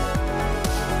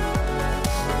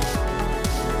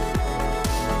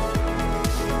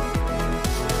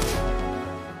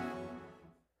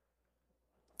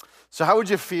So how would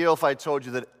you feel if I told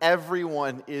you that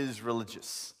everyone is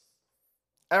religious?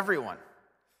 Everyone.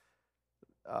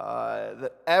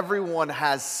 That everyone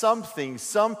has something,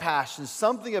 some passion,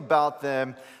 something about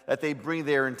them that they bring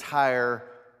their entire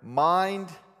mind,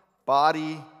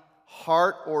 body,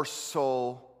 heart, or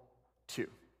soul to.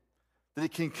 That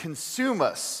it can consume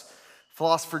us.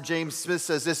 Philosopher James Smith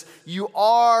says this: you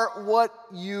are what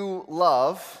you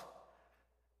love.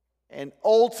 And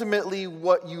ultimately,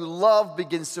 what you love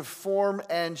begins to form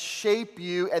and shape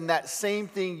you. And that same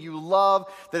thing you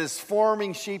love that is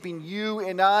forming, shaping you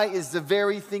and I is the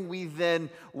very thing we then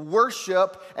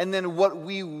worship. And then what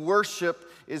we worship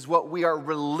is what we are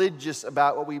religious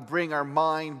about, what we bring our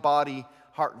mind, body,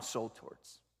 heart, and soul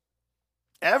towards.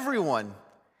 Everyone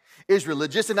is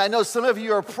religious. And I know some of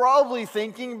you are probably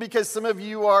thinking, because some of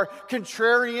you are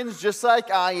contrarians just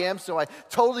like I am, so I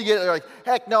totally get it. They're like,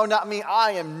 heck no, not me.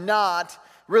 I am not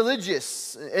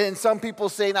religious. And some people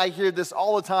say, and I hear this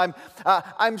all the time,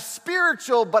 I'm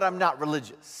spiritual, but I'm not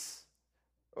religious.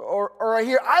 Or I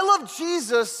hear, I love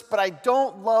Jesus, but I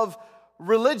don't love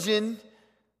religion.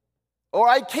 Or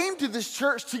I came to this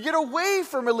church to get away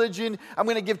from religion. I'm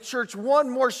going to give church one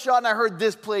more shot, and I heard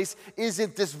this place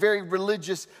isn't this very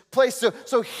religious place.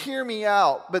 So hear me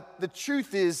out. But the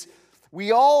truth is,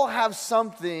 we all have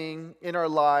something in our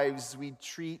lives we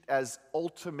treat as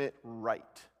ultimate right.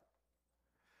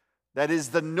 That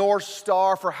is the North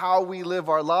Star for how we live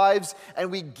our lives,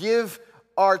 and we give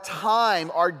our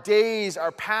time, our days,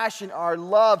 our passion, our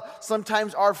love,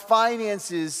 sometimes our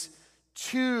finances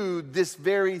to this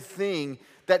very thing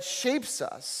that shapes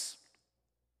us.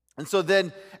 And so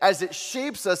then, as it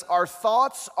shapes us, our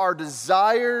thoughts, our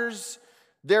desires,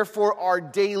 therefore our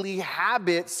daily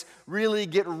habits really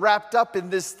get wrapped up in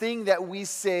this thing that we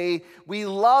say we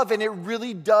love, and it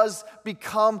really does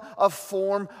become a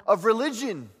form of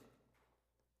religion.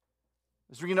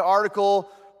 I was reading an article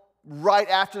right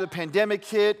after the pandemic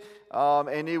hit,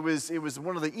 and it was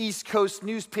one of the East Coast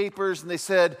newspapers, and they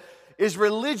said, is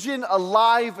religion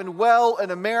alive and well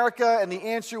in America? And the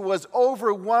answer was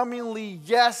overwhelmingly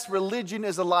yes, religion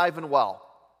is alive and well.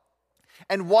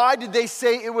 And why did they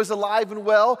say it was alive and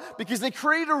well? Because they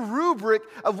created a rubric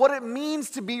of what it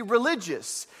means to be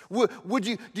religious. Do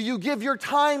you give your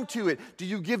time to it? Do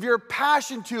you give your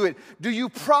passion to it? Do you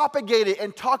propagate it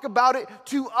and talk about it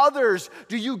to others?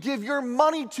 Do you give your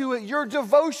money to it, your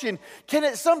devotion? Can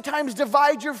it sometimes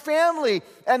divide your family?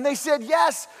 And they said,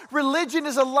 yes, religion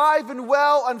is alive and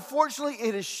well. Unfortunately,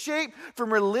 it is shaped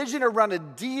from religion around a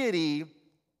deity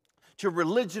to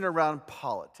religion around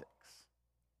politics.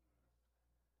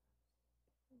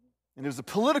 And it was a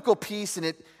political piece, and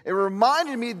it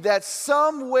reminded me that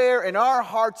somewhere in our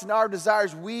hearts and our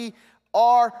desires, we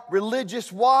are religious.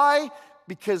 Why?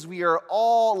 Because we are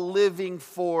all living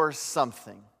for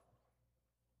something.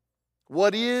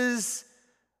 What is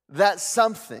that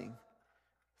something?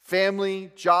 Family,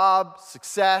 job,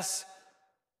 success,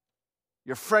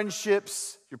 your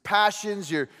friendships, your passions,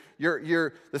 the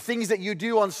things that you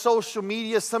do on social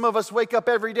media. Some of us wake up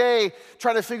every day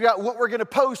trying to figure out what we're going to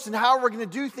post and how we're going to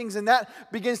do things, and that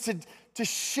begins to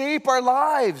shape our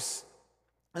lives.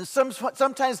 And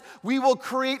sometimes we will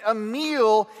create a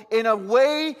meal in a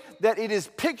way that it is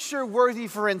picture-worthy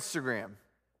for Instagram.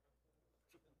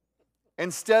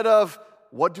 Instead of,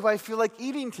 what do I feel like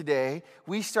eating today?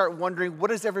 We start wondering, what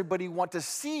does everybody want to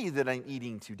see that I'm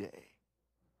eating today?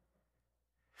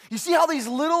 You see how these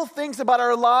little things about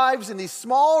our lives and these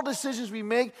small decisions we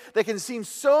make that can seem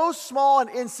so small and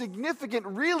insignificant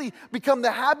really become the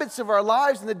habits of our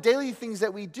lives and the daily things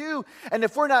that we do. And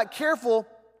if we're not careful,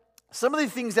 some of the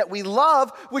things that we love,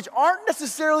 which aren't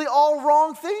necessarily all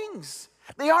wrong things,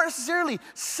 they aren't necessarily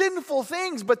sinful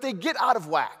things, but they get out of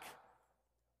whack.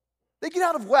 They get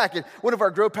out of whack. And one of our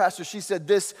grow pastors, she said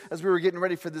this as we were getting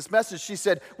ready for this message. She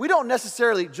said, we don't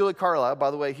necessarily, Julie Carlisle,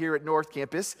 by the way, here at North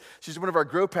Campus, she's one of our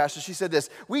grow pastors. She said this,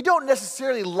 we don't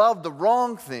necessarily love the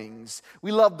wrong things.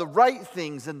 We love the right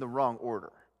things in the wrong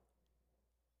order.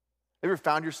 Ever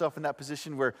found yourself in that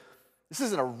position where this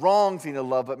isn't a wrong thing to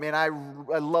love, but man, I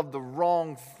love the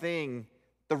wrong thing,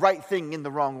 the right thing in the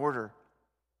wrong order?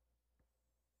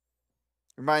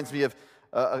 Reminds me of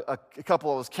a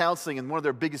couple I was counseling, and one of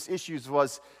their biggest issues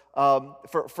was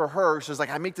for her. She was like,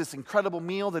 I make this incredible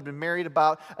meal. They'd been married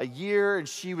about a year, and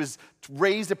she was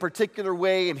raised a particular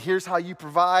way, and here's how you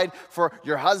provide for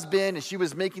your husband. And she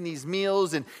was making these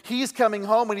meals, and he's coming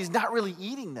home, and he's not really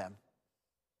eating them.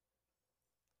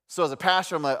 So as a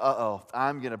pastor, I'm like,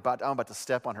 I'm about to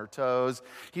step on her toes.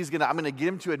 I'm going to get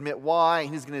him to admit why,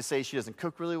 and he's going to say she doesn't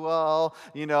cook really well,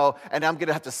 and I'm going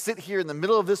to have to sit here in the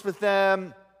middle of this with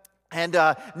them. And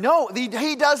no,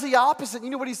 he does the opposite. You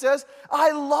know what he says?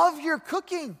 I love your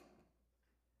cooking.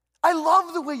 I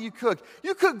love the way you cook.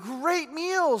 You cook great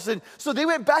meals. And so they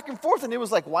went back and forth, and it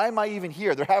was like, why am I even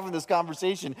here? They're having this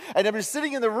conversation. And I'm just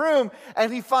sitting in the room,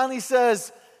 and he finally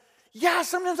says, yeah,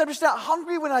 sometimes I'm just not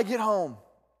hungry when I get home.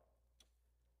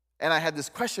 And I had this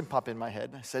question pop in my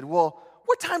head. I said, well,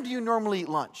 what time do you normally eat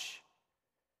lunch?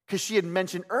 Because she had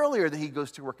mentioned earlier that he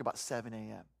goes to work about 7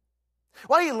 a.m.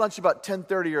 Well, I eat lunch about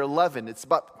 10:30 or 11. It's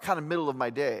about kind of middle of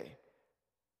my day.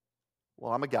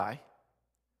 Well, I'm a guy.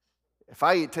 If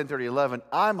I eat 10:30, 11,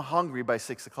 I'm hungry by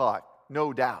 6 o'clock,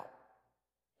 no doubt.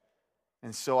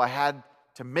 And so I had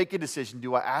to make a decision.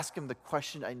 Do I ask him the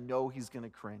question I know he's going to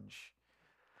cringe?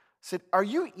 I said, are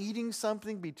you eating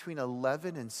something between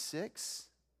 11 and 6?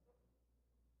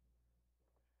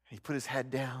 He put his head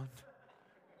down.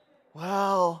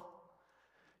 Well,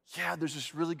 yeah, there's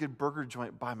this really good burger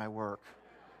joint by my work.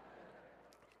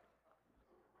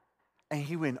 And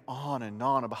he went on and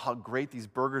on about how great these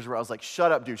burgers were. I was like,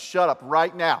 shut up, dude, shut up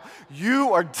right now.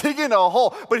 You are digging a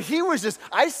hole. But he was just,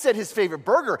 I said his favorite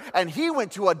burger, and he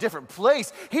went to a different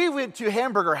place. He went to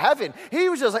hamburger heaven. He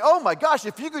was just like, oh my gosh,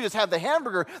 if you could just have the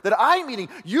hamburger that I'm eating,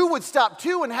 you would stop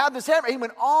too and have this hamburger. He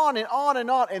went on and on and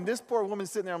on. And this poor woman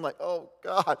sitting there, I'm like, oh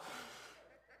God,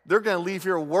 they're going to leave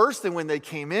here worse than when they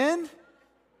came in.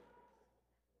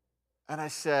 And I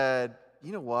said,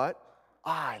 you know what?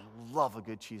 I love a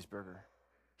good cheeseburger.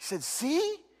 He said,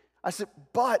 see? I said,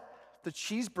 but the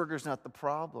cheeseburger's not the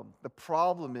problem. The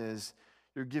problem is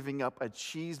you're giving up a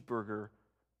cheeseburger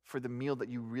for the meal that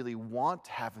you really want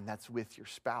to have, and that's with your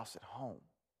spouse at home.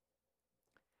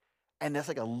 And that's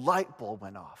like a light bulb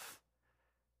went off.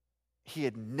 He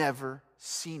had never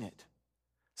seen it.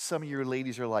 Some of your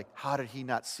ladies are like, how did he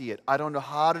not see it? I don't know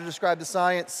how to describe the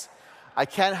science. I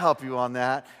can't help you on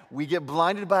that. We get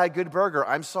blinded by a good burger.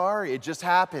 I'm sorry, it just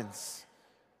happens.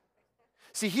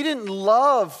 See, he didn't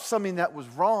love something that was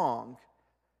wrong.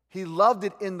 He loved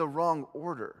it in the wrong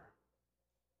order.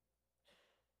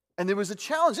 And there was a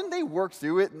challenge, and they worked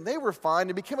through it, and they were fine.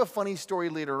 It became a funny story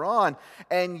later on.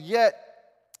 And yet,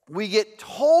 we get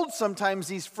told sometimes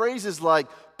these phrases like,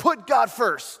 put God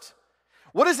first.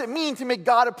 What does it mean to make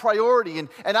God a priority? And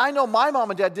I know my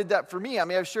mom and dad did that for me. I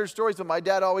mean, I've shared stories with my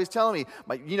dad always telling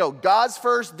me, God's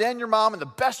first, then your mom, and the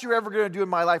best you're ever going to do in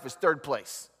my life is third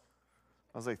place.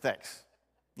 I was like, thanks.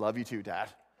 Love you too, Dad.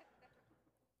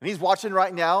 And he's watching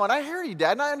right now, and I hear you,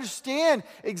 Dad, and I understand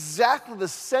exactly the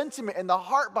sentiment and the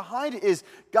heart behind it is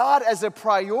God as a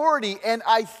priority, and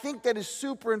I think that is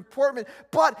super important.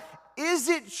 But is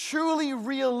it truly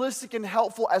realistic and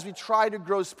helpful as we try to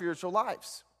grow spiritual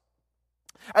lives?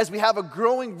 As we have a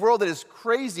growing world that is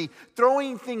crazy,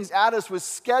 throwing things at us with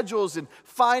schedules and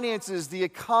finances, the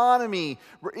economy,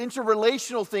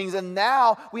 interrelational things, and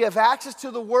now we have access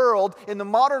to the world, in the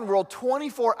modern world,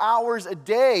 24 hours a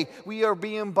day. We are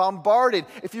being bombarded.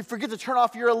 If you forget to turn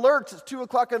off your alerts, it's 2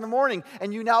 o'clock in the morning,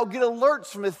 and you now get alerts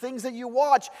from the things that you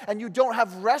watch, and you don't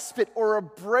have respite or a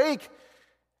break.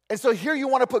 And so here you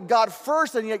want to put God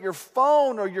first, and yet your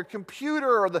phone or your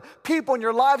computer or the people in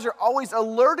your lives are always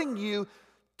alerting you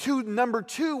to number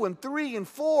 2 and 3 and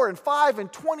 4 and 5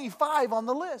 and 25 on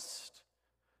the list.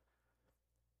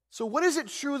 So what does it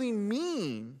truly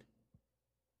mean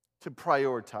to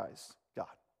prioritize God?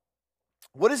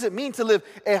 What does it mean to live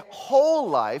a whole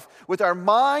life with our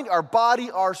mind, our body,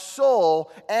 our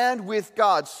soul, and with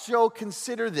God? So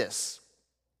consider this.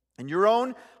 In your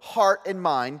own heart and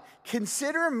mind,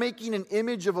 consider making an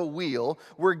image of a wheel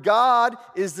where God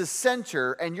is the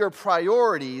center and your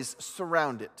priorities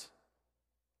surround it.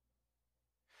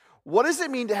 What does it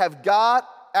mean to have God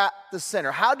at the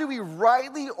center? How do we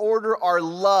rightly order our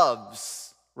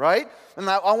loves, right? And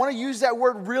I want to use that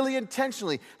word really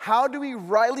intentionally. How do we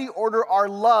rightly order our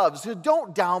loves?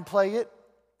 Don't downplay it.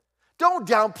 Don't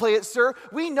downplay it, sir.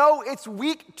 We know it's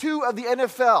week 2 of the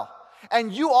NFL,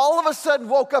 and you all of a sudden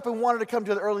woke up and wanted to come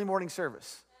to the early morning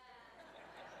service.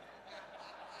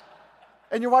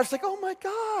 And your wife's like, oh my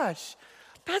gosh,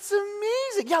 that's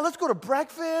amazing. Yeah, let's go to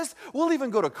breakfast. We'll even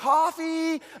go to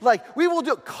coffee. Like, we will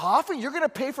do coffee. You're going to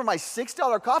pay for my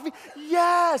 $6 coffee?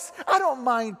 Yes, I don't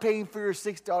mind paying for your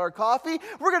 $6 coffee.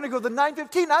 We're going to go to the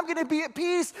 9:15. I'm going to be at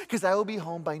peace because I will be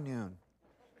home by noon.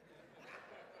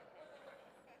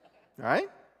 All right?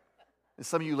 And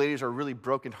some of you ladies are really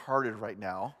brokenhearted right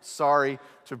now. Sorry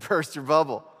to burst your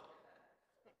bubble.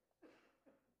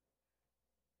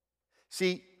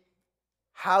 See,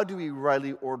 how do we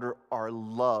rightly order our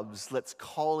loves? Let's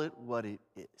call it what it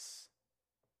is.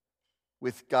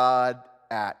 With God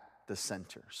at the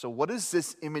center. So what does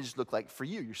this image look like for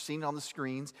you? You're seeing it on the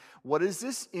screens. What does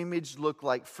this image look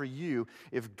like for you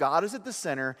if God is at the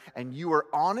center and you are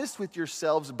honest with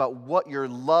yourselves about what your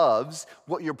loves,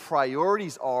 what your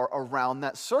priorities are around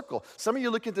that circle? Some of you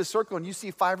look at this circle and you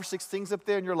see 5 or 6 things up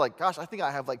there and you're like, gosh, I think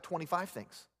I have like 25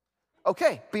 things.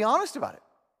 Okay, be honest about it.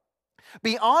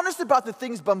 Be honest about the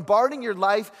things bombarding your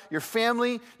life, your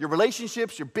family, your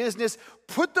relationships, your business.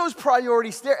 Put those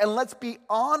priorities there and let's be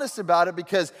honest about it,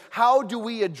 because how do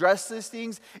we address these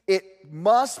things? It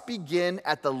must begin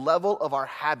at the level of our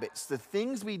habits, the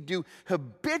things we do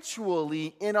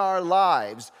habitually in our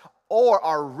lives, or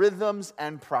our rhythms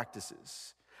and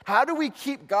practices. How do we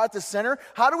keep God at the center?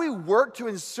 How do we work to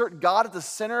insert God at the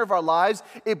center of our lives?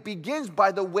 It begins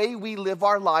by the way we live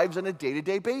our lives on a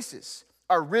day-to-day basis.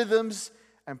 Our rhythms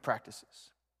and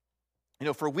practices. You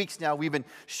know, for weeks now, we've been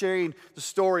sharing the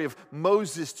story of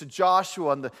Moses to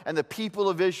Joshua and the people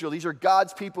of Israel. These are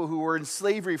God's people who were in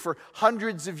slavery for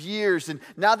hundreds of years. And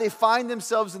now they find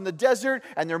themselves in the desert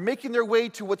and they're making their way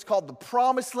to what's called the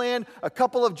Promised Land. A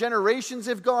couple of generations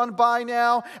have gone by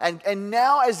now. And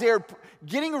now as they're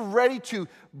getting ready to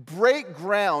break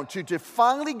ground, to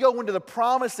finally go into the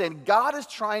Promised Land, God is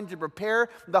trying to prepare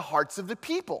the hearts of the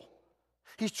people.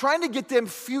 He's trying to get them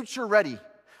future ready,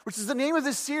 which is the name of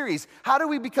this series. How do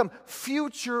we become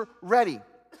future ready?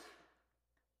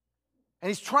 And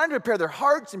he's trying to prepare their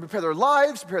hearts and prepare their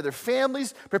lives, prepare their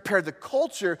families, prepare the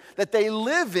culture that they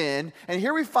live in. And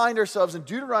here we find ourselves in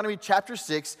Deuteronomy chapter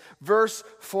 6, verse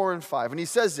 4 and 5. And he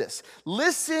says this,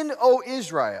 "Listen, O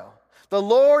Israel, the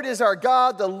Lord is our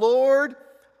God, the Lord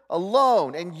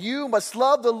alone, and you must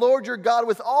love the Lord your God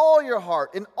with all your heart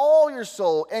and all your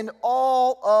soul and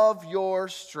all of your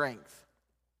strength."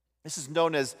 This is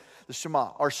known as the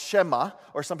Shema, or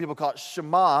some people call it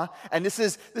Shema. And this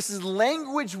is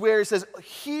language where it says,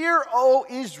 "Hear, O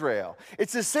Israel."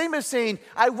 It's the same as saying,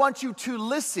 I want you to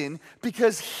listen,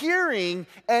 because hearing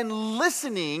and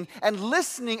listening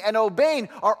and obeying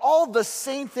are all the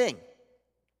same thing.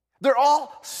 They're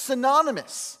all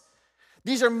synonymous.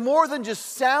 These are more than just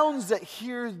sounds that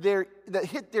hit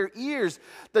their ears.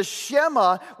 The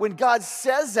Shema, when God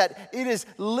says that, it is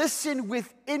listen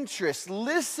with interest,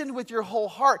 listen with your whole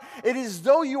heart. It is as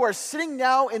though you are sitting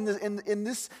now in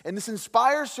this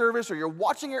Inspire service, or you're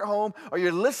watching at home, or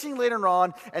you're listening later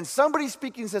on, and somebody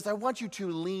speaking says, I want you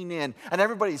to lean in. And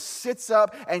everybody sits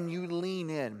up and you lean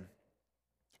in.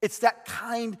 It's that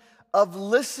kind of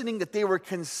listening that they were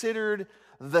considered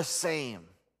the same.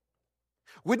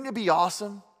 Wouldn't it be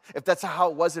awesome if that's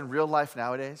how it was in real life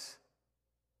nowadays?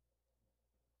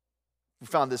 We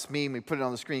found this meme, we put it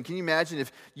on the screen. Can you imagine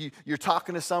if you're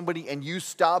talking to somebody and you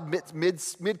stop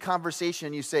mid-conversation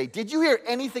and you say, "Did you hear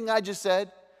anything I just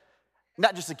said?"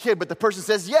 Not just a kid, but the person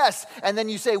says yes. And then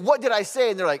you say, "What did I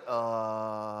say?" And they're like,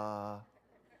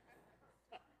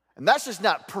 And that's just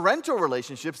not parental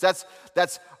relationships.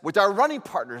 That's with our running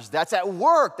partners. That's at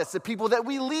work. That's the people that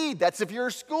we lead. That's if you're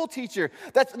a school teacher.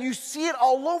 You see it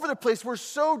all over the place. We're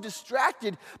so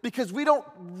distracted because we don't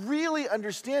really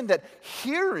understand that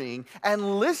hearing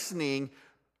and listening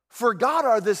for God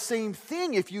are the same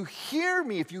thing. If you hear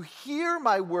me, if you hear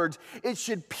my words, it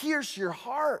should pierce your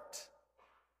heart.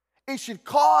 It should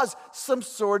cause some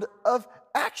sort of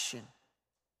action.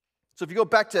 So if you go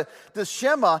back to the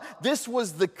Shema, this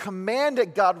was the command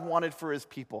that God wanted for his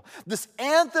people. This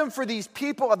anthem for these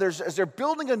people as they're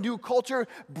building a new culture,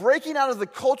 breaking out of the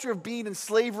culture of being in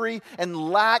slavery and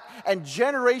lack and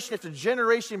generation after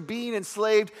generation being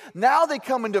enslaved. Now they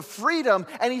come into freedom,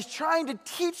 and he's trying to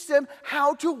teach them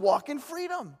how to walk in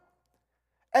freedom.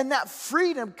 And that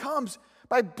freedom comes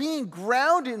by being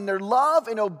grounded in their love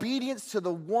and obedience to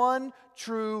the one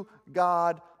true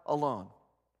God alone.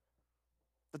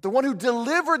 That the one who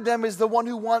delivered them is the one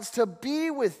who wants to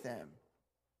be with them.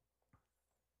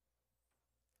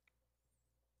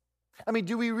 I mean,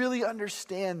 do we really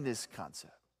understand this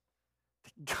concept?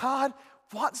 God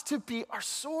wants to be our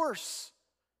source.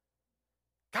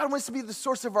 God wants to be the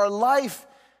source of our life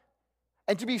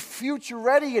and to be future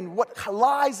ready and what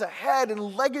lies ahead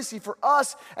and legacy for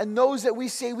us and those that we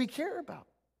say we care about.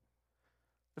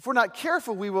 If we're not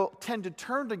careful, we will tend to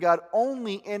turn to God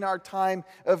only in our time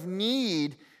of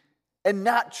need and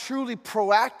not truly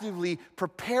proactively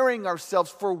preparing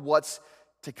ourselves for what's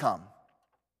to come.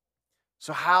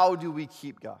 So how do we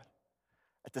keep God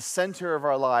at the center of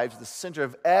our lives, the center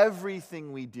of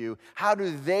everything we do? How do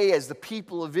they, as the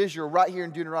people of Israel right here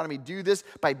in Deuteronomy, do this?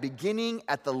 By beginning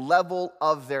at the level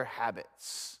of their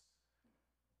habits.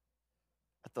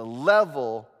 At the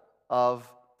level of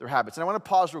their habits. And I want to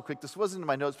pause real quick. This wasn't in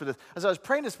my notes, but as I was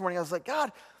praying this morning, I was like,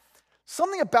 God,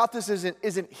 Something about this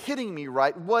isn't hitting me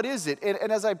right. What is it?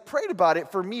 And as I prayed about it,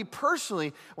 for me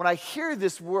personally, when I hear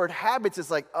this word habits,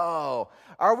 it's like, oh,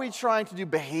 are we trying to do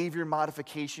behavior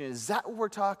modification? Is that what we're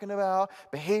talking about?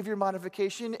 Behavior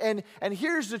modification? And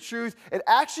here's the truth. It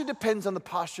actually depends on the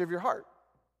posture of your heart.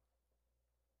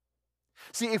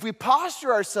 See, if we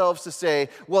posture ourselves to say,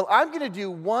 well, I'm going to do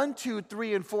 1, 2,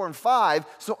 3, and 4, and 5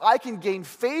 so I can gain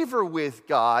favor with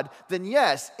God, then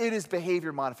yes, it is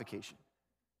behavior modification.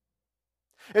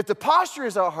 If the posture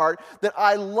is our heart that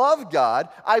I love God,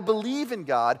 I believe in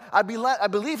God, I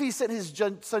believe He sent His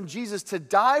Son Jesus to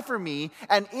die for me,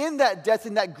 and in that death,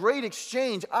 in that great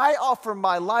exchange, I offer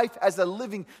my life as a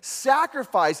living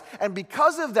sacrifice, and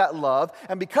because of that love,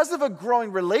 and because of a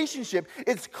growing relationship,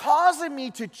 it's causing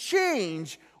me to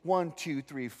change 1, 2,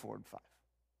 3, 4, and 5.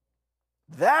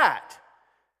 That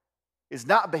is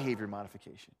not behavior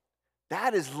modification.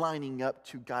 That is lining up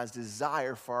to God's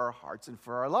desire for our hearts and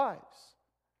for our lives.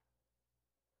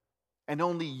 And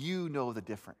only you know the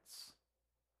difference.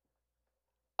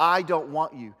 I don't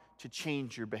want you to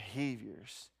change your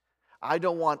behaviors. I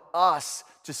don't want us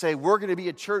to say we're going to be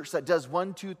a church that does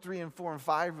 1, 2, 3, and 4, and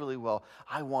 5 really well.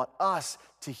 I want us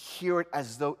to hear it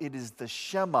as though it is the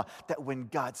Shema, that when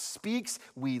God speaks,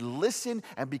 we listen,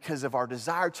 and because of our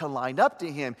desire to line up to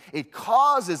Him, it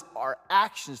causes our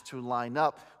actions to line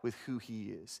up with who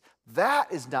He is.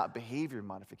 That is not behavior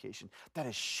modification. That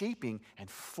is shaping and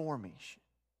formation.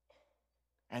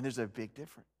 And there's a big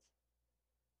difference.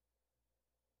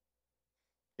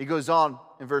 He goes on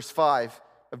in verse 5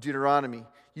 of Deuteronomy.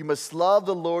 You must love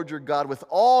the Lord your God with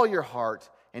all your heart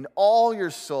and all your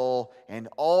soul and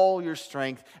all your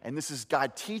strength. And this is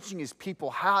God teaching His people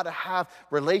how to have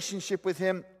relationship with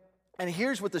Him. And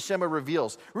here's what the Shema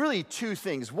reveals. Really two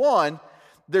things. One,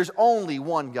 there's only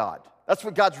one God. That's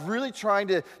what God's really trying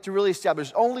to really establish.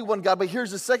 There's only one God. But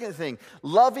here's the second thing.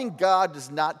 Loving God does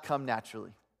not come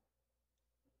naturally.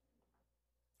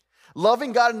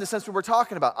 Loving God in the sense that we're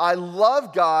talking about. I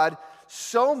love God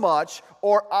so much,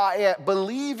 or I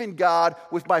believe in God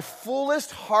with my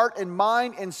fullest heart and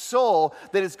mind and soul,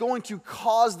 that it's going to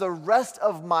cause the rest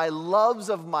of my loves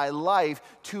of my life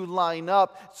to line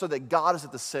up so that God is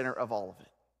at the center of all of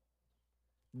it.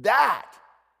 That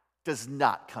does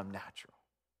not come natural.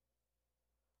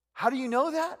 How do you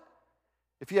know that?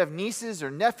 If you have nieces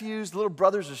or nephews, little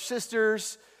brothers or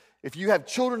sisters, if you have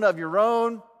children of your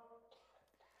own,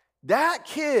 that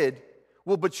kid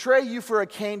will betray you for a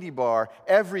candy bar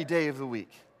every day of the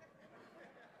week.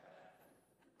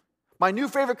 My new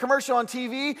favorite commercial on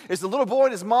TV is the little boy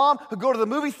and his mom who go to the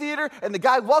movie theater, and the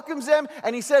guy welcomes them,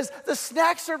 and he says, the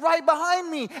snacks are right behind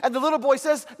me. And the little boy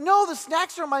says, no, the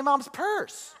snacks are in my mom's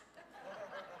purse.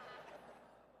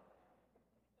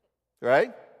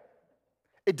 Right?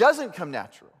 It doesn't come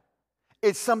natural.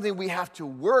 It's something we have to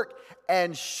work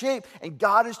and shape. And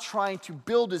God is trying to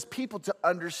build His people to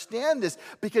understand this.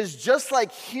 Because just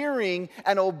like hearing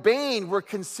and obeying were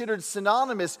considered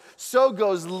synonymous, so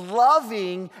goes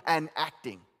loving and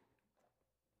acting.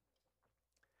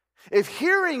 If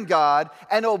hearing God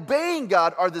and obeying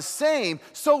God are the same,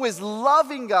 so is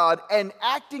loving God and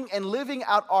acting and living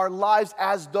out our lives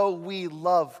as though we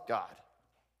love God.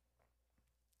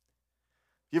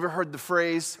 You ever heard the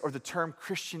phrase or the term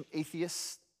Christian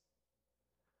atheist?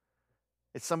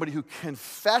 It's somebody who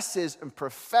confesses and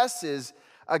professes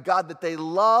a God that they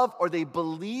love or they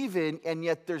believe in, and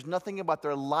yet there's nothing about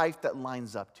their life that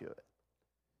lines up to it.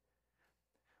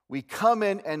 We come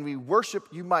in and we worship.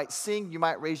 You might sing, you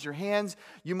might raise your hands,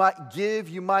 you might give,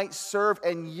 you might serve,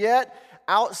 and yet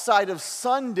outside of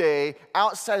Sunday,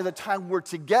 outside of the time we're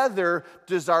together,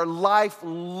 does our life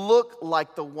look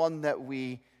like the one that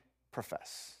we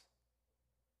profess?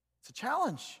 It's a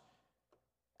challenge.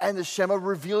 And the Shema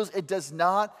reveals it does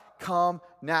not come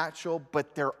natural,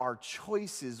 but there are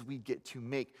choices we get to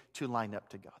make to line up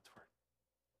to God's word,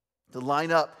 to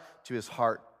line up to His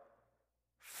heart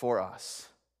for us.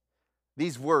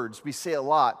 These words, we say a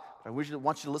lot, but I want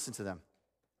you to listen to them.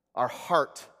 Our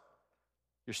heart,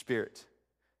 your spirit,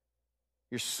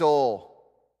 your soul,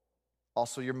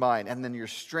 also your mind, and then your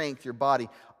strength, your body,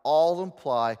 all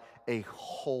imply a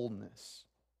wholeness,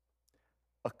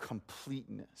 a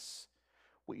completeness.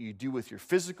 What you do with your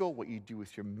physical, what you do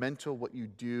with your mental, what you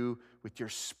do with your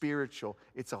spiritual,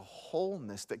 it's a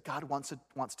wholeness that God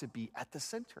wants to be at the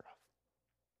center of.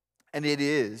 And it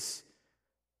is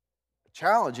a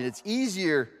challenge, and it's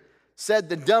easier said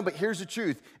than done, but here's the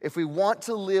truth. If we want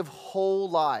to live whole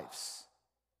lives,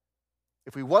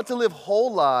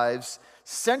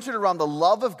 centered around the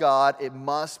love of God, it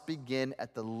must begin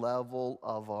at the level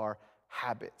of our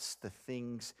habits, the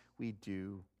things we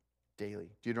do daily.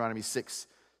 Deuteronomy 6,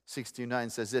 6-9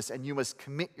 says this, and you must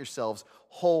commit yourselves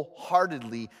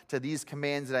wholeheartedly to these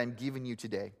commands that I'm giving you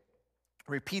today.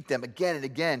 Repeat them again and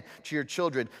again to your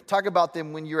children. Talk about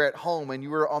them when you're at home, when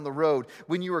you are on the road,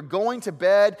 when you are going to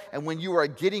bed, and when you are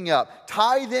getting up.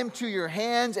 Tie them to your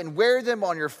hands and wear them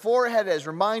on your forehead as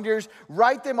reminders.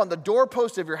 Write them on the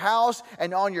doorpost of your house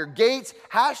and on your gates.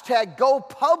 Hashtag go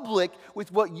public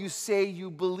with what you say you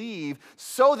believe,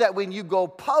 so that when you go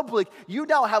public, you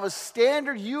now have a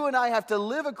standard you and I have to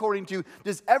live according to.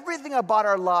 Does everything about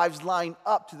our lives line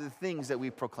up to the things that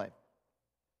we proclaim?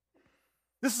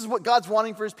 This is what God's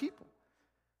wanting for his people.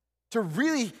 To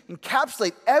really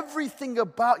encapsulate everything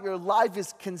about your life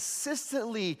is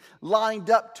consistently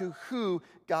lined up to who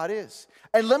God is.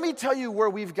 And let me tell you where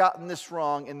we've gotten this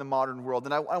wrong in the modern world.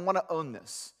 And I want to own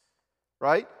this,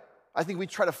 right? I think we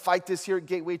try to fight this here at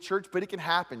Gateway Church, but it can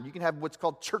happen. You can have what's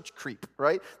called church creep,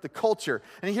 right? The culture.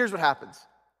 And here's what happens.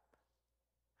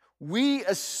 We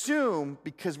assume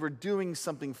because we're doing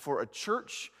something for a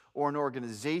church or an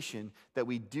organization that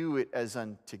we do it as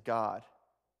unto God.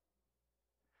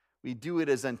 We do it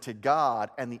as unto God,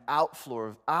 and the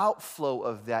outflow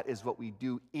of that is what we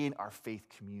do in our faith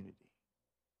community.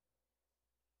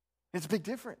 It's a big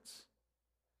difference.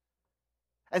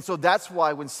 And so that's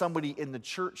why when somebody in the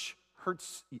church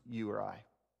hurts you or I,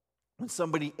 when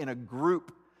somebody in a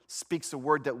group speaks a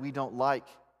word that we don't like,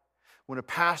 when a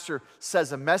pastor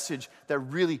says a message that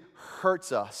really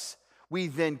hurts us, we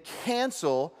then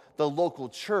cancel the local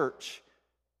church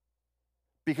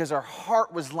because our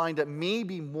heart was lined up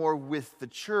maybe more with the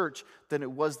church than it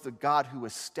was the God who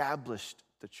established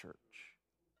the church.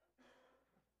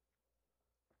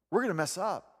 We're going to mess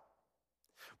up.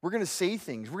 We're going to say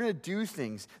things. We're going to do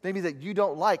things maybe that you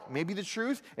don't like. Maybe the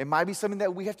truth. It might be something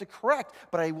that we have to correct.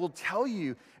 But I will tell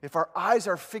you, if our eyes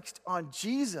are fixed on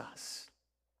Jesus,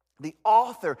 the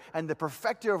author and the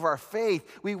perfecter of our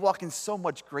faith, we walk in so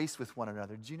much grace with one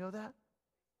another. Did you know that?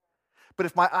 But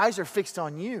if my eyes are fixed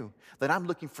on you, then I'm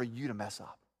looking for you to mess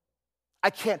up. I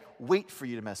can't wait for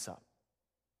you to mess up.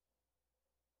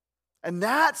 And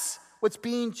that's what's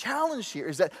being challenged here,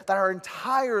 is that our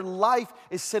entire life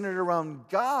is centered around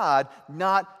God,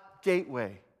 not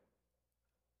Gateway.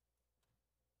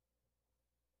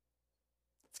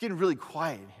 It's getting really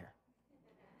quiet in here,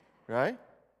 right?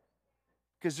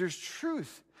 Because there's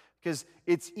truth. Because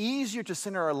it's easier to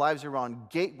center our lives around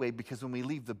Gateway because when we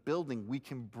leave the building, we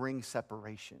can bring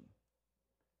separation.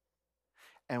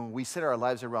 And when we center our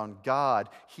lives around God,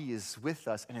 He is with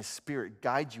us, and His Spirit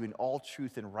guides you in all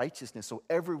truth and righteousness. So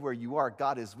everywhere you are,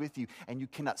 God is with you, and you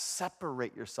cannot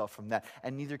separate yourself from that,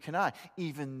 and neither can I,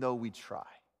 even though we try.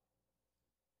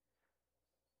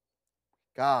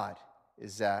 God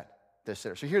is at the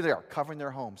center. So here they are, covering their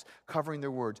homes, covering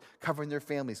their words, covering their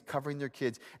families, covering their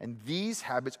kids. And these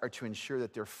habits are to ensure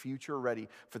that they're future ready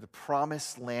for the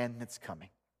promised land that's coming.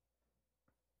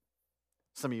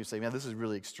 Some of you say, man, this is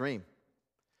really extreme.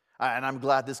 And I'm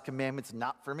glad this commandment's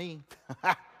not for me.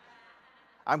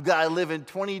 I'm glad I live in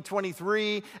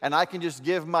 2023 and I can just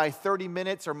give my 30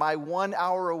 minutes or my 1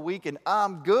 hour a week and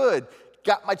I'm good.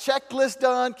 Got my checklist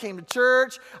done, came to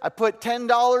church, I put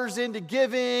 $10 into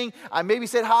giving, I maybe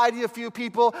said hi to a few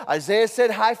people, Isaiah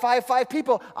said high five 5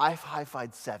 people, I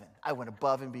high-fived 7. I went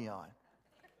above and beyond.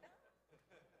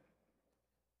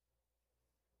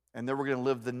 And then we're going to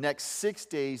live the next 6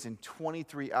 days and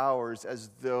 23 hours as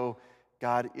though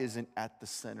God isn't at the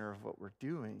center of what we're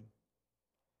doing.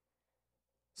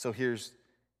 So here's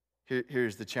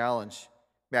the challenge.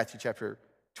 Matthew chapter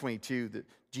 22, that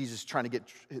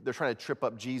they're trying to trip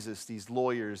up Jesus, these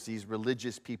lawyers, these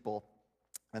religious people.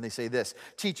 And they say this,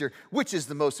 teacher, which is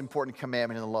the most important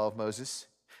commandment in the law of Moses?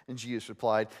 And Jesus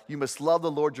replied, you must love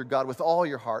the Lord your God with all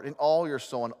your heart and all your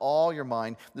soul and all your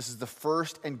mind. This is the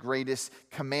first and greatest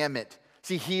commandment.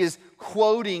 See, he is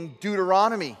quoting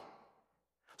Deuteronomy.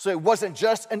 So it wasn't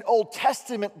just an Old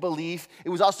Testament belief, it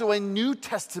was also a New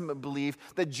Testament belief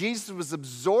that Jesus was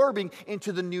absorbing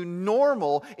into the new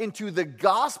normal, into the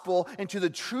gospel, into the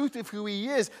truth of who he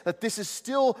is, that this is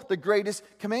still the greatest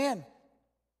command.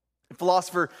 And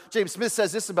philosopher James Smith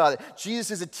says this about it.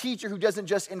 Jesus is a teacher who doesn't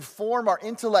just inform our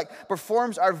intellect,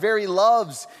 performs our very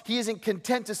loves. He isn't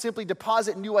content to simply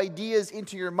deposit new ideas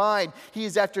into your mind. He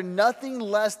is after nothing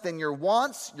less than your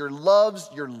wants, your loves,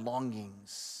 your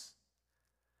longings.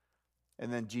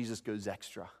 And then Jesus goes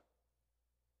extra.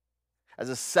 As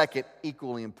a second,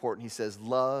 equally important, he says,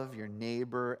 love your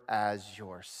neighbor as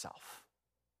yourself.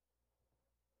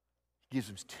 He gives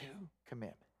them 2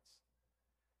 commandments.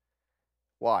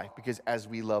 Why? Because as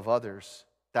we love others,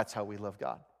 that's how we love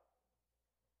God.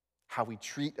 How we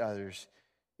treat others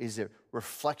is a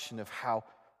reflection of how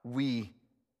we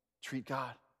treat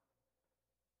God.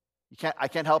 I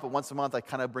can't help it. Once a month, I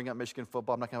kind of bring up Michigan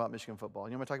football. I'm not going to talk about Michigan football.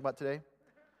 You know what I'm talking about today?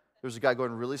 There was a guy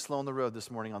going really slow on the road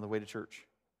this morning on the way to church.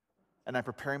 And I'm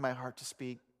preparing my heart to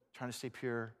speak, trying to stay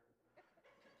pure.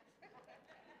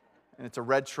 And it's a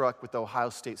red truck with the Ohio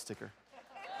State sticker.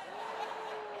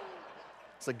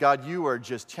 It's like, God, you are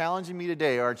just challenging me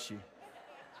today, aren't you?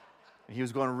 And he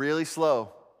was going really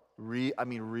slow.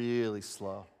 Really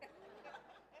slow.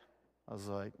 I was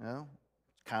like, no,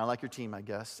 kind of like your team, I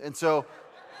guess. And so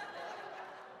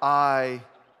I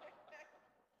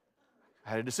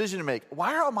had a decision to make.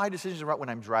 Why are all my decisions right when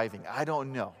I'm driving? I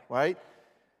don't know, right?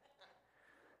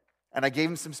 And I gave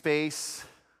him some space,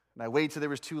 and I waited till there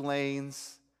was 2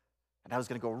 lanes, and I was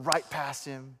going to go right past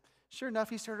him. Sure enough,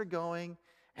 he started going,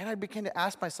 and I began to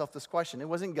ask myself this question. It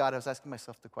wasn't God, I was asking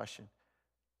myself the question,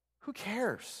 who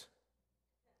cares?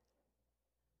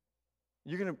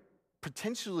 You're going to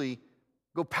potentially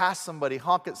go past somebody,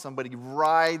 honk at somebody,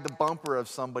 ride the bumper of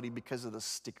somebody because of the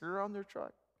sticker on their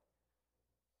truck.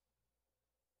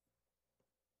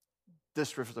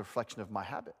 This is a reflection of my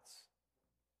habits,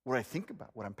 what I think about,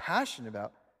 what I'm passionate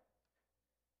about.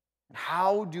 And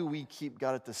how do we keep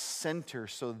God at the center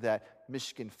so that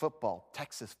Michigan football,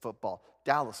 Texas football,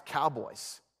 Dallas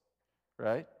Cowboys,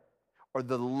 right? Or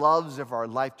the loves of our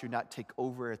life do not take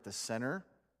over at the center?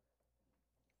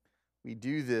 We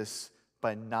do this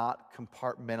by not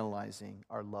compartmentalizing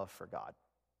our love for God.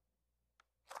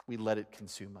 We let it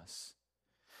consume us.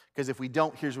 Because if we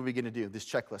don't, here's what we're going to do, this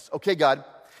checklist. Okay, God,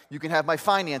 you can have my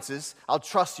finances. I'll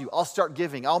trust you. I'll start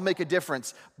giving. I'll make a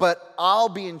difference. But I'll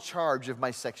be in charge of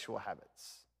my sexual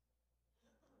habits.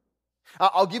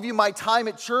 I'll give you my time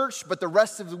at church, but the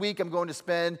rest of the week I'm going to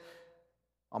spend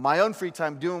on my own free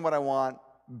time doing what I want,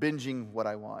 binging what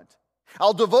I want.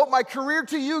 I'll devote my career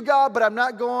to you, God, but I'm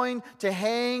not going to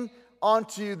hang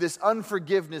onto this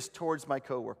unforgiveness towards my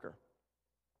coworker.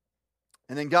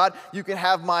 And then, God, you can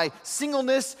have my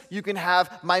singleness, you can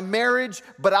have my marriage,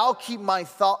 but I'll keep my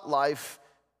thought life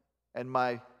and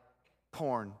my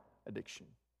porn addiction.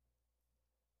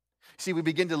 See, we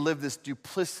begin to live this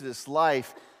duplicitous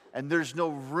life, and there's no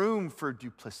room for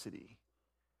duplicity.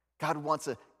 God wants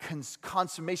a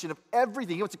consummation of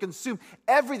everything. He wants to consume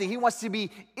everything. He wants to be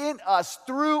in us,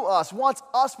 through us, wants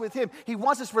us with him. He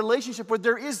wants this relationship where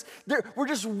we're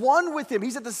just one with him.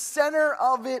 He's at the center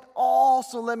of it all.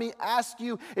 So let me ask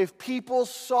you, if people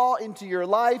saw into your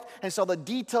life and saw the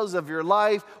details of your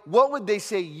life, what would they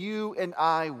say you and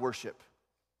I worship?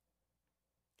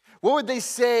 What would they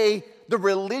say the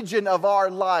religion of our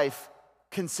life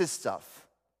consists of?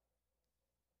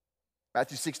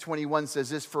 Matthew 6:21 says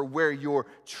this, for where your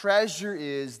treasure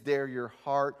is, there your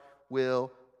heart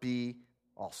will be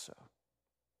also.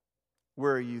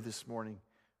 Where are you this morning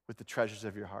with the treasures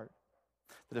of your heart?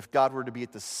 That if God were to be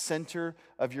at the center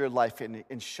of your life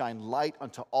and shine light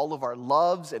onto all of our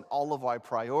loves and all of our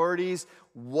priorities,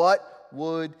 what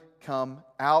would come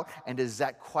out? And does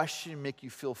that question make you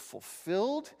feel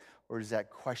fulfilled, or does that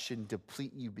question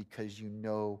deplete you because you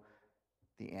know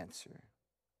the answer?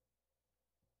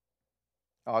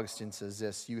 Augustine says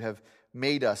this, you have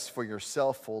made us for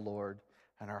yourself, O Lord,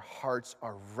 and our hearts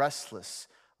are restless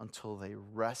until they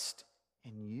rest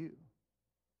in you.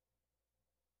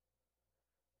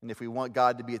 And if we want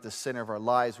God to be at the center of our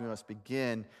lives, we must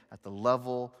begin at the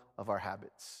level of our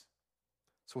habits.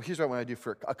 So here's what I want to do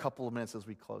for a couple of minutes as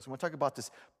we close. I want to talk about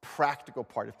this practical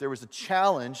part. If there was a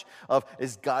challenge of,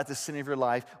 is God at the center of your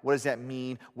life? What does that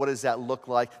mean? What does that look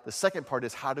like? The second part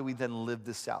is, how do we then live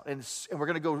this out? And we're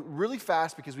going to go really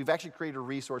fast because we've actually created a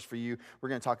resource for you we're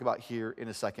going to talk about here in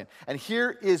a second. And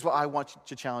here is what I want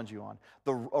to challenge you on,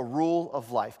 a rule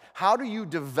of life. How do you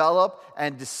develop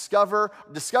and discover,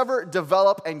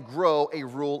 develop, and grow a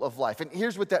rule of life? And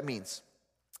here's what that means.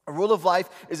 A rule of life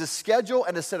is a schedule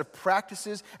and a set of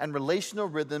practices and relational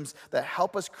rhythms that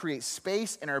help us create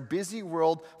space in our busy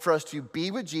world for us to be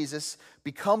with Jesus,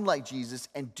 become like Jesus,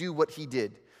 and do what he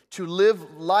did. To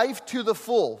live life to the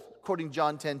full, quoting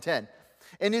John 10:10,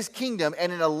 in his kingdom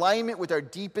and in alignment with our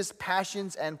deepest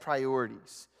passions and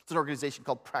priorities. It's an organization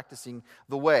called Practicing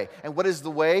the Way. And what is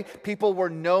the way? People were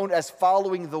known as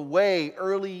following the way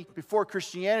early before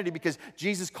Christianity because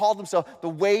Jesus called himself the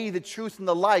way, the truth, and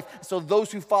the life. So those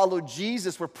who followed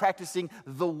Jesus were practicing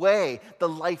the way, the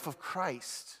life of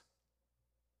Christ.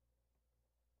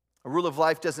 A rule of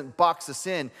life doesn't box us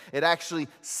in. It actually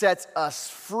sets us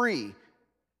free.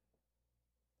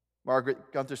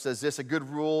 Margaret Gunther says this, a good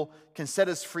rule can set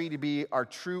us free to be our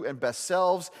true and best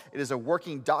selves. It is a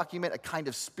working document, a kind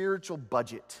of spiritual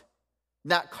budget.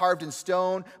 Not carved in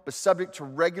stone, but subject to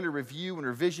regular review and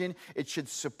revision. It should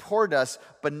support us,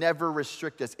 but never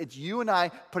restrict us. It's you and I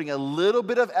putting a little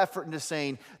bit of effort into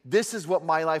saying, this is what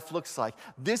my life looks like.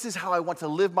 This is how I want to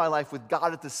live my life with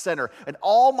God at the center. And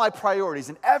all my priorities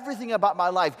and everything about my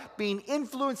life being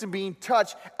influenced and being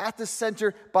touched at the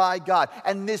center by God.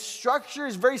 And this structure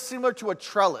is very similar to a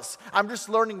trellis. I'm just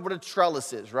learning what a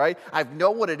trellis is, right? I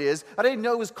know what it is. I didn't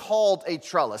know it was called a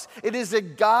trellis. It is a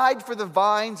guide for the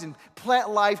vines and plant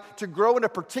life to grow in a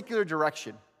particular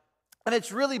direction. And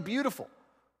it's really beautiful.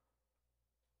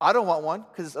 I don't want one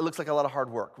because it looks like a lot of hard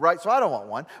work, right? So I don't want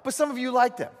one, but some of you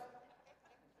like them.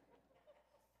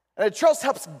 And a trellis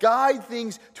helps guide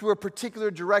things to a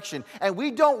particular direction. And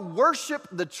we don't worship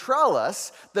the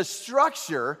trellis, the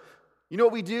structure. You know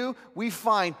what we do? We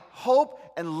find hope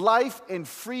and life and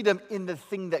freedom in the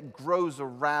thing that grows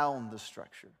around the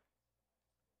structure.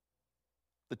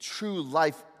 The true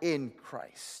life in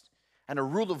Christ. And a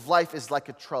rule of life is like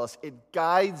a trellis. It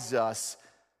guides us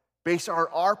based on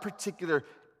our particular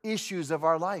issues of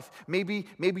our life. Maybe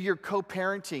you're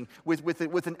co-parenting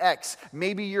with an ex.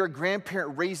 Maybe you're a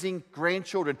grandparent raising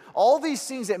grandchildren. All these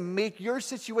things that make your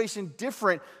situation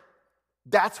different,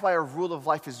 that's why a rule of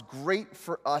life is great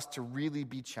for us to really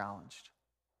be challenged.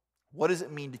 What does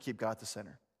it mean to keep God at the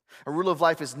center? A rule of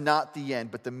life is not the end,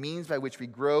 but the means by which we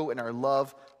grow in our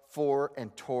love for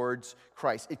and towards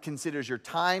Christ. It considers your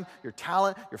time, your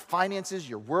talent, your finances,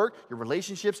 your work, your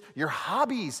relationships, your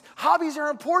hobbies. Hobbies are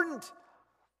important.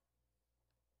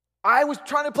 I was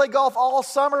trying to play golf all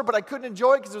summer, but I couldn't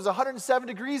enjoy it because it was 107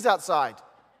 degrees outside.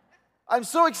 I'm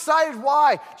so excited.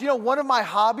 Why? Do you know one of my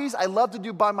hobbies I love to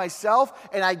do by myself,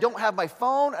 and I don't have my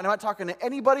phone, and I'm not talking to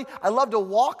anybody? I love to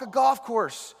walk a golf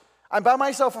course. I'm by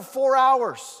myself for 4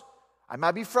 hours. I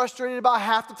might be frustrated about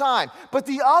half the time, but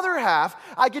the other half,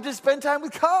 I get to spend time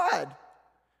with God.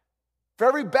 For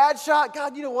every bad shot,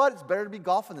 God, you know what? It's better to be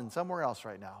golfing than somewhere else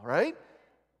right now, right?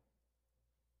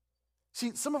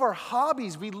 See, some of our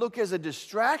hobbies we look as a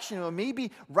distraction, or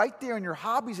maybe right there in your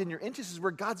hobbies and your interests is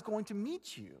where God's going to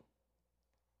meet you.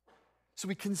 So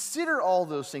we consider all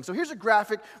those things. So here's a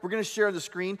graphic we're going to share on the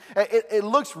screen. It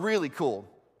looks really cool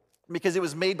because it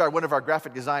was made by one of our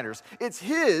graphic designers. It's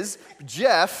his,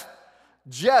 Jeff,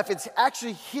 it's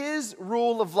actually his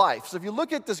rule of life. So if you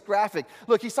look at this graphic,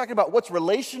 look, he's talking about what's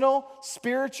relational,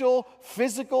 spiritual,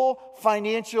 physical,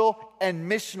 financial, and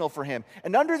missional for him.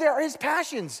 And under there are his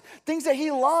passions, things that he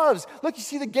loves. Look, you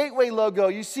see the Gateway logo.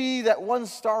 You see that one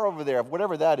star over there,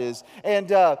 whatever that is.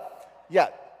 And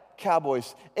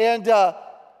Cowboys. And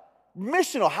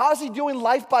missional, how's he doing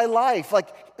life by life? Like,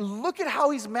 look at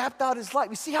how he's mapped out his life.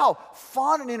 You see how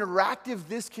fun and interactive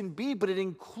this can be, but it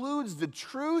includes the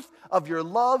truth of your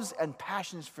loves and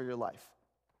passions for your life.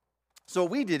 So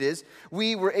what we did is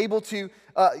we were able to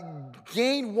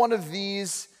gain one of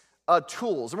these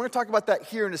tools. And we're going to talk about that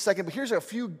here in a second, but here's a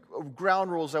few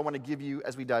ground rules I want to give you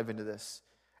as we dive into this.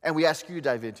 And we ask you to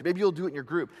dive into. Maybe you'll do it in your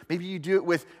group. Maybe you do it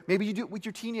with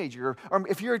your teenager. Or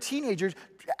if you're a teenager,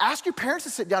 ask your parents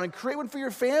to sit down and create one for your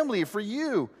family, for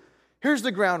you. Here's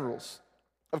the ground rules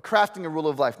of crafting a rule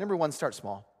of life. Number one, start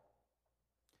small.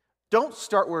 Don't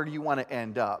start where you want to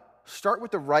end up. Start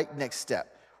with the right next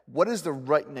step. What is the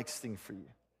right next thing for you?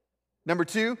 Number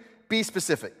two, be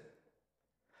specific.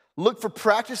 Look for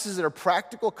practices that are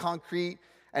practical, concrete,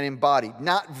 and embodied,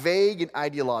 not vague and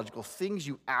ideological, things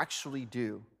you actually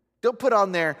do. Don't put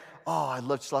on there, I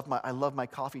love my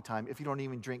coffee time if you don't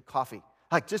even drink coffee.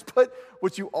 Like, just put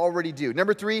what you already do.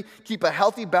 Number three, keep a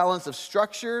healthy balance of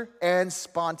structure and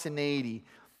spontaneity.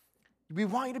 We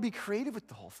want you to be creative with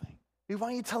the whole thing. We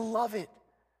want you to love it.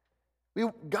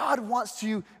 God wants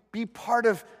to be part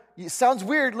of, it sounds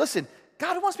weird, listen,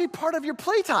 God wants to be part of your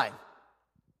playtime.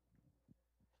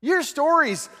 You hear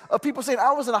stories of people saying,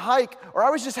 I was on a hike, or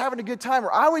I was just having a good time,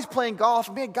 or I was playing golf,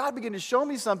 and man, God began to show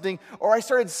me something, or I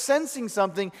started sensing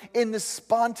something in the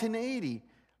spontaneity.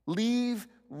 Leave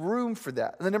room for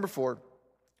that. And then number four,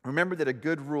 remember that a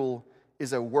good rule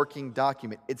is a working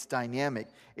document. It's dynamic.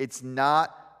 It's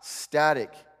not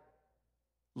static.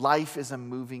 Life is a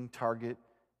moving target,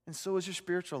 and so is your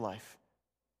spiritual life.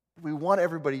 We want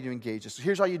everybody to engage us. So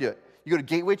here's how you do it. You go to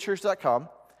gatewaychurch.com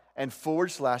and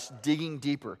 /digging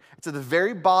deeper. It's at the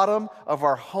very bottom of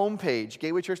our homepage,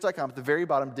 gatewaychurch.com, at the very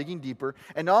bottom, digging deeper.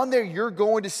 And on there, you're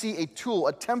going to see a tool,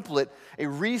 a template, a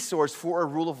resource for a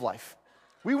rule of life.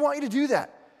 We want you to do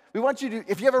that. We want you to,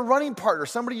 if you have a running partner,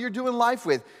 somebody you're doing life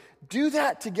with, do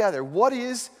that together. What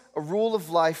is a rule of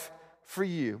life for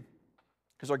you?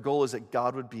 Because our goal is that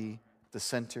God would be the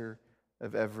center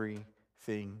of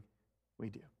everything we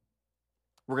do.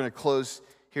 We're going to close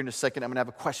here in a second. I'm going to have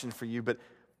a question for you, but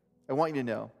I want you to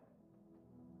know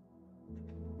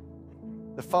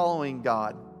the following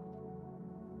God,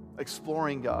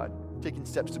 exploring God, taking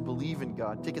steps to believe in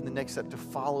God, taking the next step to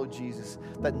follow Jesus,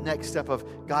 that next step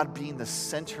of God being the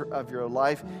center of your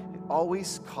life, it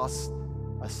always costs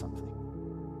us something.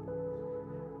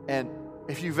 And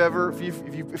if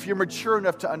you're mature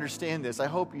enough to understand this, I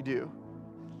hope you do.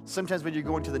 Sometimes when you're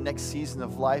going to the next season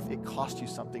of life, it costs you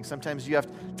something. Sometimes you have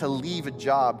to leave a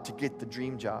job to get the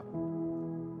dream job.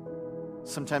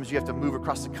 Sometimes you have to move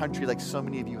across the country like so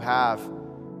many of you have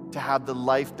to have the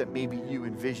life that maybe you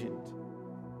envisioned.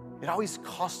 It always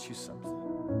costs you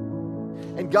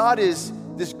something. And God is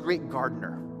this great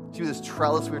gardener. See this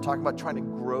trellis we were talking about, trying to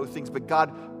grow things, but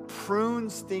God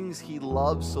prunes things he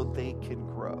loves so they can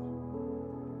grow.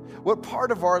 What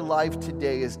part of our life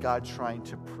today is God trying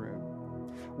to prune?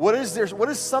 What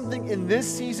is something in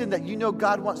this season that you know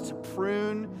God wants to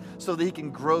prune so that he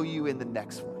can grow you in the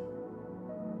next one?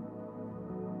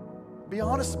 Be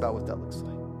honest about what that looks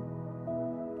like.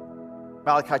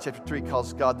 Malachi chapter 3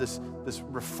 calls God this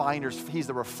refiner. He's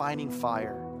the refining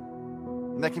fire.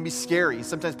 And that can be scary.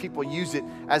 Sometimes people use it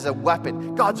as a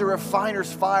weapon. God's a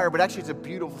refiner's fire, but actually it's a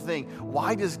beautiful thing.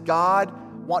 Why does God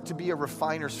want to be a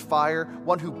refiner's fire?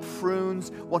 One who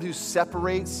prunes, one who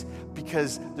separates,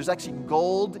 because there's actually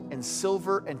gold and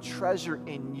silver and treasure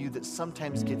in you that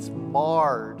sometimes gets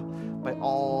marred by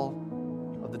all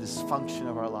of the dysfunction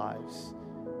of our lives.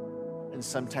 And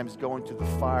sometimes going through the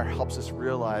fire helps us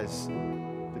realize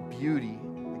the beauty,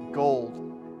 the gold,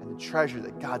 and the treasure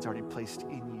that God's already placed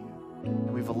in you.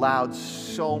 And we've allowed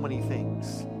so many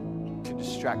things to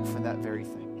distract from that very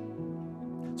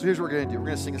thing. So here's what we're going to do. We're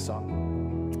going to sing a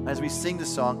song. As we sing the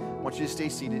song, I want you to stay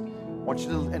seated. I want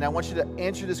you to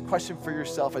answer this question for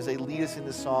yourself as they lead us in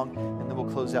the song, and then we'll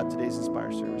close out today's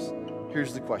Inspire service.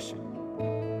 Here's the question.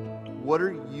 What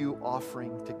are you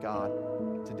offering to God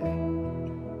today?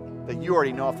 That you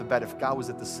already know off the bat, if God was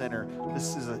at the center,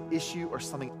 this is an issue or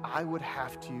something I would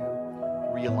have to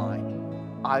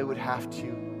realign. I would have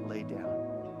to lay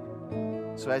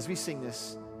down. So as we sing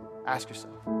this, ask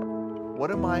yourself, what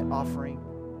am I offering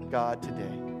God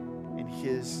today in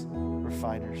his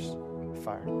refiner's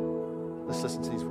fire? Let's listen to these words.